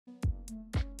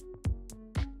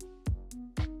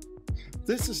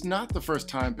This is not the first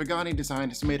time Pagani Design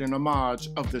has made an homage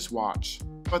of this watch,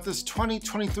 but this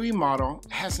 2023 model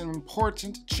has some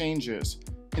important changes,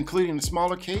 including a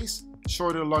smaller case,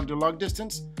 shorter lug-to-lug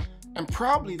distance, and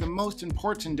probably the most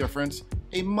important difference,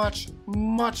 a much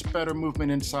better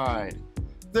movement inside.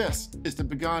 This is the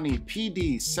Pagani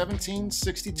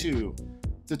PD1762,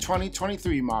 the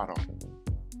 2023 model.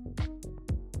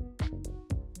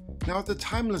 Now at the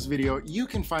time of this video, you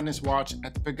can find this watch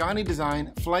at the Pagani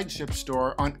Design Flagship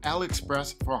Store on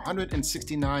AliExpress for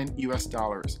 $169 US.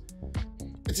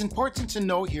 It's important to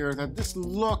note here that this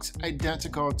looks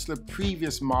identical to the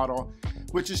previous model,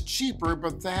 which is cheaper,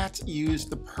 but that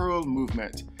used the pearl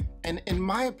movement. And in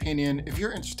my opinion, if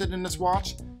you're interested in this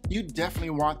watch, you definitely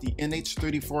want the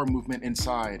NH34 movement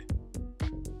inside.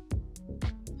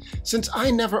 Since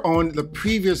I never owned the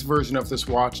previous version of this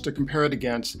watch to compare it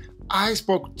against, I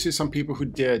spoke to some people who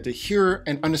did to hear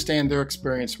and understand their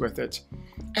experience with it.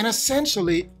 And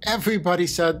essentially, everybody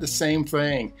said the same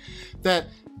thing, that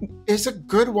it's a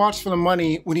good watch for the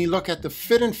money when you look at the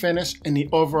fit and finish and the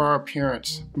overall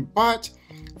appearance. But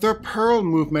the pearl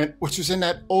movement, which was in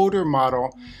that older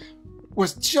model,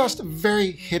 was just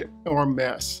very hit or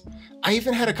miss. I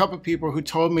even had a couple of people who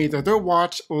told me that their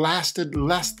watch lasted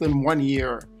less than 1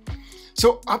 year.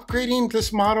 So upgrading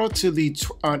this model to the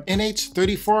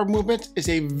NH34 movement is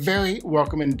a very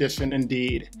welcome addition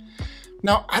indeed.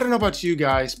 Now, I don't know about you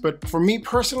guys, but for me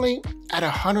personally, at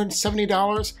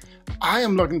 $170, I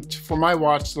am looking for my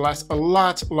watch to last a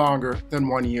lot longer than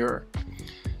 1 year.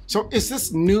 So is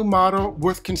this new model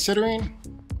worth considering?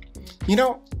 You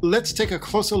know, let's take a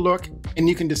closer look and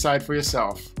you can decide for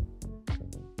yourself.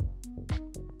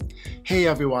 Hey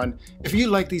everyone, if you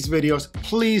like these videos,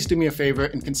 please do me a favor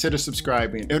and consider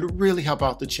subscribing. It would really help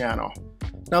out the channel.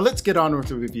 Now let's get on with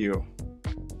the review.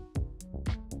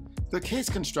 The case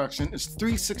construction is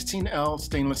 316L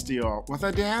stainless steel with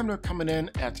a diameter coming in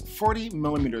at 40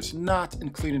 millimeters, not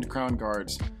including the crown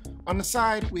guards. On the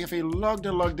side, we have a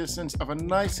lug-to-lug distance of a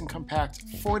nice and compact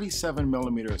 47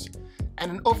 millimeters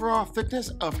and an overall thickness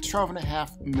of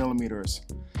 12.5 millimeters.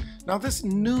 Now this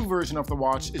new version of the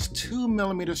watch is 2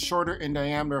 millimeters shorter in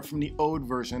diameter from the old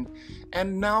version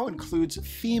and now includes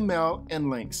female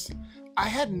end links. I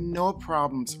had no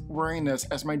problems wearing this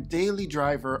as my daily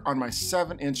driver on my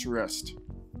 7-inch wrist.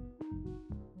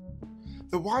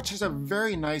 The watch has a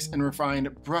very nice and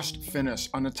refined brushed finish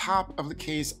on the top of the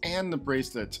case and the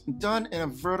bracelet, done in a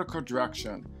vertical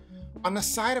direction. On the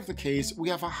side of the case, we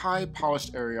have a high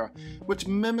polished area, which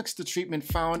mimics the treatment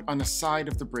found on the side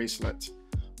of the bracelet.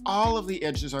 All of the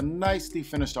edges are nicely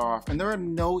finished off and there are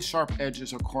no sharp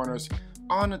edges or corners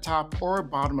on the top or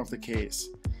bottom of the case.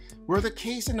 Where the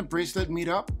case and the bracelet meet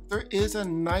up, there is a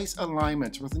nice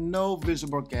alignment with no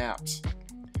visible gaps.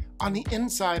 On the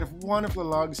inside of one of the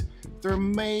lugs, there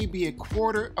may be a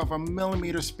 1/4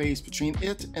 millimeter space between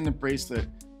it and the bracelet,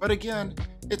 but again,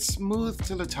 it's smooth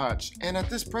to the touch and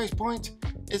at this price point,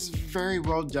 it's very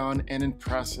well done and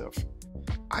impressive.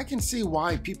 I can see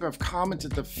why people have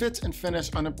commented the fit and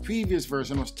finish on the previous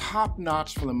version was top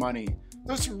notch for the money.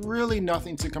 There's really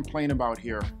nothing to complain about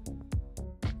here.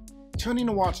 Turning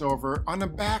the watch over, on the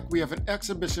back we have an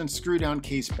exhibition screw down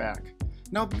case back.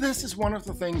 Now this is one of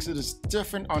the things that is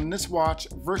different on this watch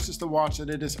versus the watch that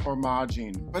it is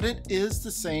homaging, but it is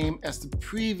the same as the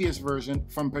previous version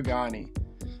from Pagani.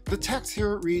 The text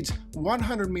here reads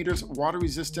 100 meters water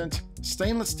resistant,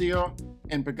 stainless steel,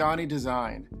 and Pagani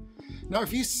Design. Now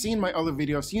if you've seen my other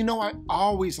videos, you know I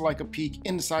always like a peek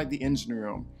inside the engine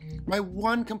room. My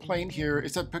one complaint here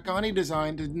is that Pagani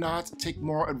Design did not take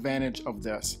more advantage of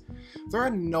this. There are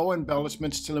no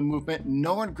embellishments to the movement,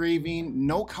 no engraving,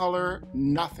 no color,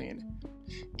 nothing.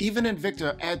 Even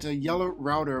Invicta adds a yellow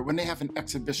router when they have an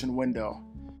exhibition window.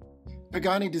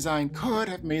 Pagani Design could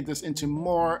have made this into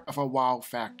more of a wow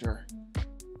factor.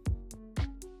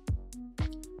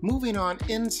 Moving on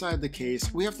inside the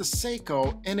case, we have the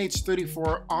Seiko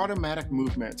NH34 automatic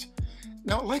movement.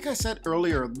 Now, like I said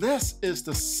earlier, this is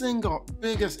the single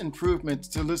biggest improvement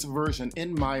to this version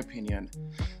in my opinion.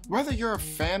 Whether you're a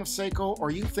fan of Seiko or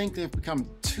you think they've become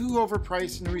too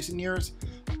overpriced in recent years,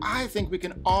 I think we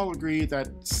can all agree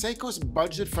that Seiko's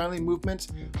budget-friendly movements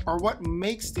are what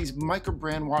makes these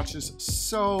micro-brand watches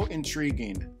so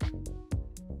intriguing.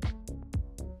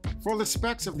 For the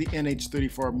specs of the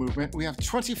NH34 movement, we have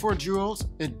 24 joules,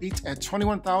 it beats at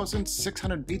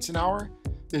 21,600 beats an hour.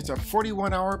 It's a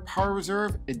 41-hour power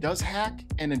reserve, it does hack,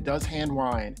 and it does hand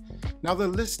wind. Now the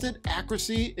listed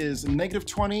accuracy is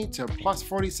 -20 to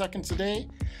 +40 seconds a day.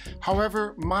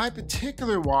 However, my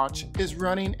particular watch is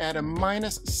running at a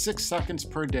 -6 seconds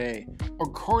per day,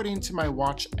 according to my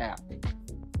watch app.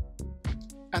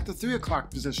 At the 3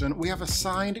 o'clock position, we have a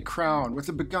signed crown with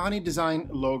the Pagani Design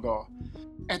logo.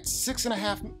 At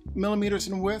 6.5 millimeters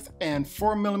in width and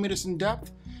 4 millimeters in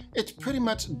depth, it's pretty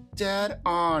much dead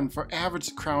on for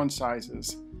average crown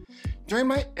sizes. During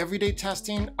my everyday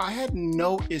testing, I had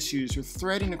no issues with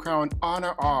threading the crown on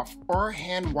or off or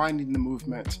hand winding the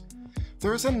movement.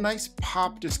 There is a nice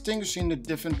pop distinguishing the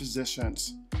different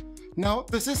positions. Now,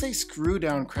 this is a screw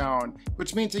down crown,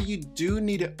 which means that you do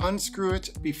need to unscrew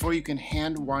it before you can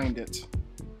hand wind it.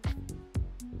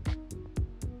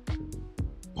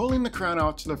 Pulling the crown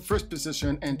out to the first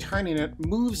position and turning it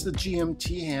moves the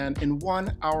GMT hand in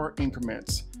 1 hour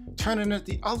increments. Turning it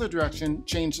the other direction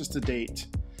changes the date.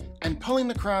 And pulling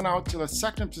the crown out to the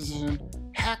second position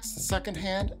hacks the second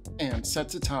hand and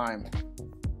sets a time.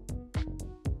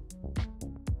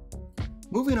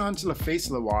 Moving on to the face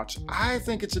of the watch, I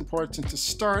think it's important to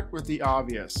start with the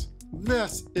obvious.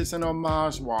 This is an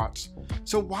homage watch,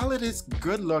 so while it is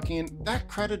good looking, that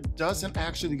credit doesn't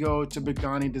actually go to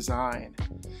Pagani Design.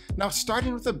 Now,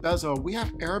 starting with the bezel, we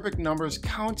have Arabic numbers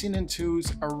counting in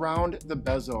twos around the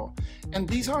bezel, and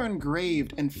these are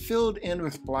engraved and filled in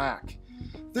with black.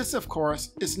 This, of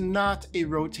course, is not a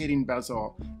rotating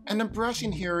bezel, and the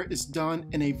brushing here is done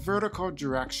in a vertical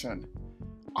direction.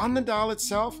 On the dial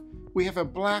itself, we have a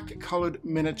black colored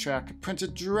minute track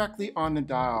printed directly on the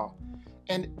dial.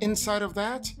 And inside of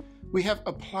that, we have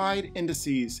applied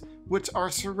indices, which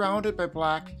are surrounded by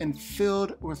black and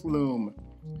filled with lume.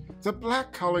 The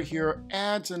black color here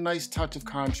adds a nice touch of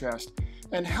contrast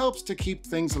and helps to keep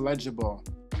things legible.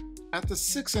 At the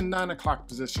 6 and 9 o'clock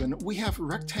position, we have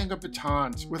rectangle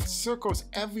batons with circles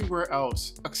everywhere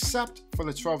else except for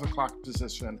the 12 o'clock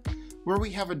position, where we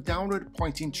have a downward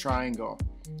pointing triangle.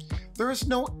 There is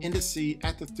no indice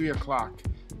at the 3 o'clock.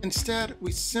 Instead,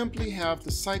 we simply have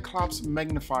the Cyclops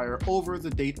magnifier over the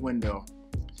date window.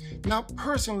 Now,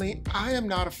 personally, I am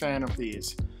not a fan of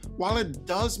these. While it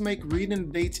does make reading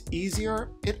the dates easier,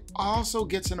 it also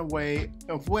gets in the way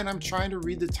of when I'm trying to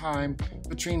read the time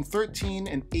between 13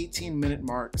 and 18 minute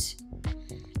marks.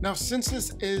 Now, since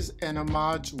this is an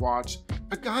homage watch,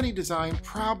 Pagani Design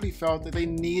probably felt that they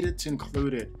needed to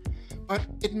include it. But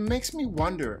it makes me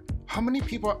wonder, how many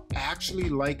people actually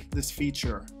like this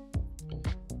feature?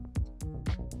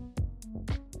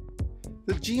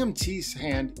 The GMT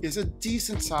hand is a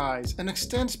decent size and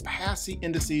extends past the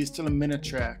indices to the minute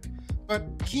track. But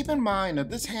keep in mind that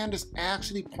this hand is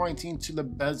actually pointing to the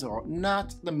bezel,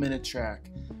 not the minute track.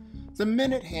 The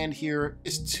minute hand here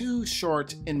is too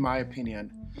short in my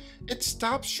opinion. It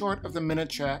stops short of the minute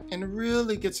track and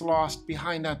really gets lost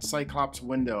behind that Cyclops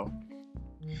window.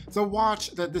 The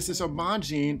watch that this is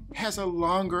homaging has a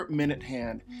longer minute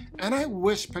hand, and I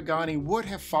wish Pagani would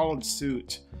have followed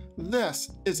suit. This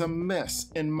is a miss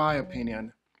in my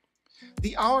opinion.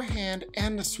 The hour hand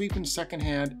and the sweeping second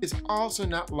hand is also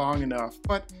not long enough,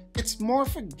 but it's more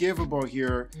forgivable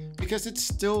here because it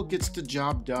still gets the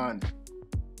job done.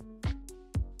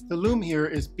 The lume here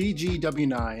is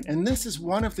BGW9, and this is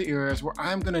one of the areas where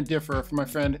I'm going to differ from my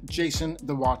friend Jason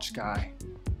the Watch Guy.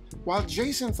 While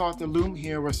Jason thought the lume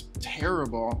here was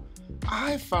terrible,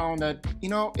 I found that,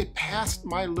 it passed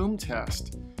my lume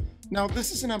test. Now,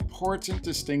 this is an important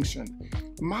distinction.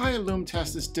 My lume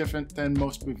test is different than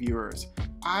most reviewers.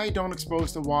 I don't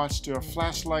expose the watch to a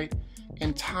flashlight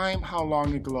and time how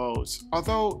long it glows,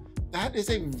 although that is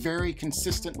a very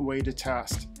consistent way to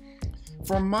test.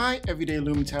 For my everyday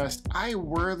lume test, I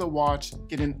wear the watch,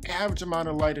 get an average amount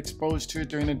of light exposed to it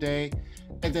during the day,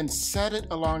 and then set it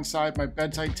alongside my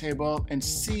bedside table and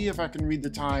see if I can read the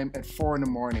time at 4 in the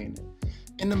morning.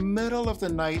 In the middle of the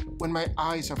night, when my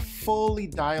eyes are fully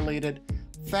dilated,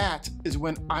 that is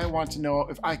when I want to know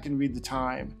if I can read the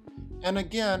time. And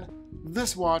again,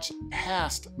 this watch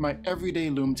passed my everyday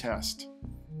lume test.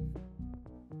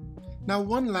 Now,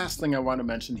 one last thing I want to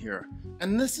mention here,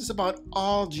 and this is about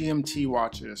all GMT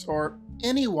watches, or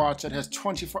any watch that has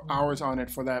 24 hours on it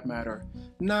for that matter,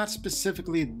 not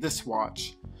specifically this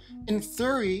watch. In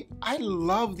theory, I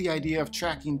love the idea of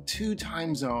tracking 2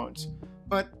 time zones,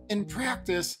 but in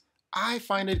practice, I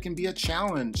find it can be a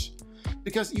challenge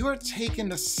because you are taking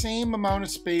the same amount of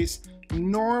space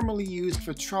normally used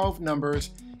for 12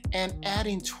 numbers and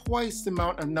adding twice the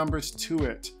amount of numbers to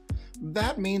it.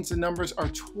 That means the numbers are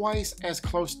twice as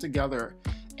close together,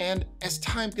 and as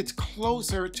time gets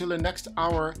closer to the next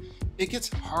hour, it gets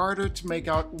harder to make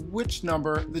out which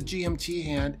number the GMT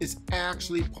hand is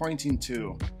actually pointing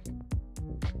to.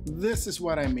 This is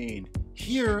what I mean.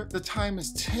 Here, the time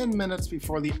is 10 minutes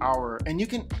before the hour, and you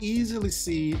can easily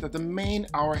see that the main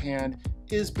hour hand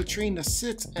is between the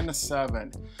 6 and the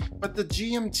 7, but the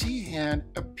GMT hand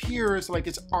appears like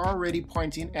it's already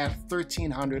pointing at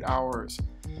 1300 hours.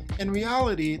 In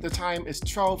reality, the time is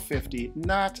 12:50,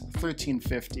 not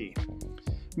 13:50.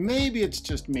 Maybe it's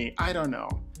just me, I don't know.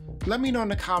 Let me know in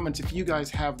the comments if you guys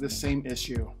have the same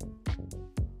issue.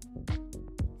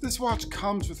 This watch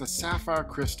comes with a sapphire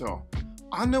crystal.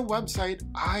 On the website,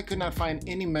 I could not find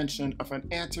any mention of an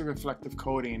anti-reflective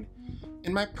coating.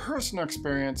 In my personal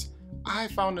experience, I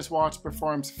found this watch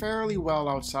performs fairly well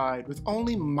outside with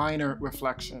only minor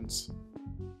reflections.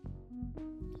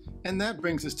 And that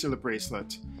brings us to the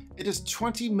bracelet. It is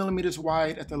 20 millimeters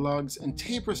wide at the lugs and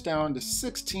tapers down to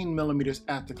 16 millimeters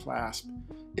at the clasp.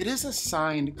 It is a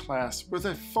signed clasp with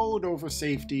a fold-over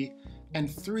safety and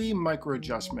 3 micro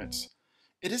adjustments.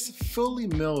 It is fully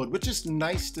milled, which is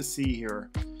nice to see here.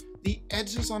 The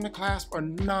edges on the clasp are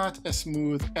not as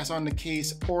smooth as on the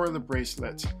case or the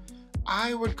bracelet.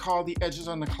 I would call the edges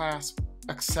on the clasp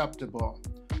acceptable.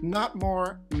 Not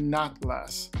more, not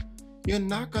less. You're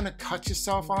not going to cut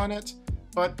yourself on it,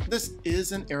 but this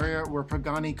is an area where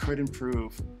Pagani could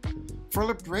improve. For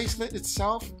the bracelet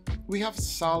itself, we have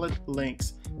solid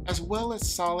links, as well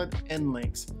as solid end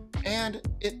links, and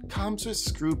it comes with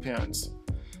screw pins.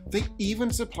 They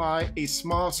even supply a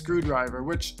small screwdriver,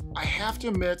 which I have to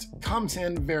admit comes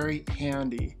in very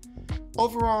handy.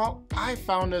 Overall, I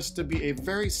found this to be a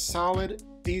very solid,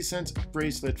 decent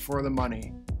bracelet for the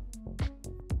money.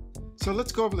 So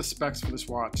let's go over the specs for this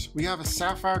watch. We have a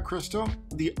sapphire crystal,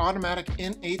 the automatic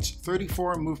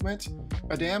NH34 movement,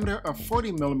 a diameter of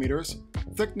 40 millimeters,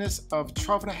 thickness of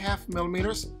 12.5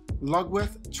 millimeters, lug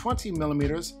width 20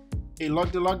 millimeters, a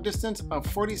lug-to-lug distance of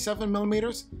 47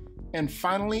 millimeters, and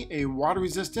finally a water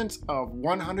resistance of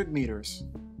 100 meters.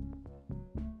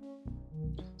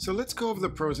 So let's go over the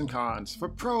pros and cons. For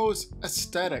pros,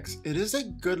 aesthetics. It is a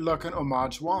good looking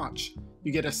homage watch.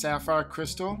 You get a sapphire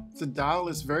crystal, the dial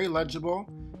is very legible,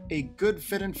 a good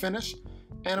fit and finish,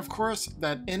 and of course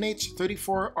that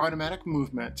NH34 automatic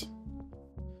movement.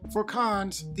 For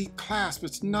cons, the clasp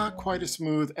is not quite as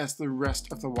smooth as the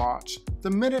rest of the watch. The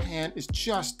minute hand is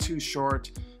just too short,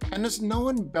 and there's no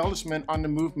embellishment on the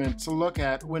movement to look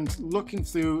at when looking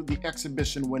through the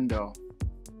exhibition window.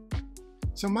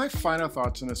 So my final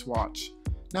thoughts on this watch.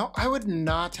 Now, I would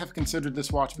not have considered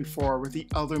this watch before with the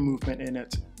other movement in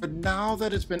it, but now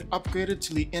that it's been upgraded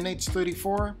to the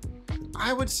NH34,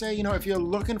 I would say, if you're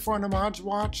looking for an homage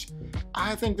watch,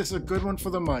 I think this is a good one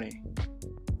for the money.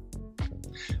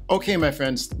 Okay, my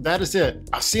friends, that is it.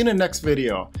 I'll see you in the next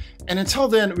video. And until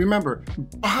then, remember,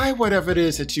 buy whatever it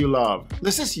is that you love.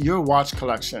 This is your watch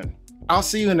collection. I'll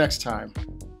see you next time.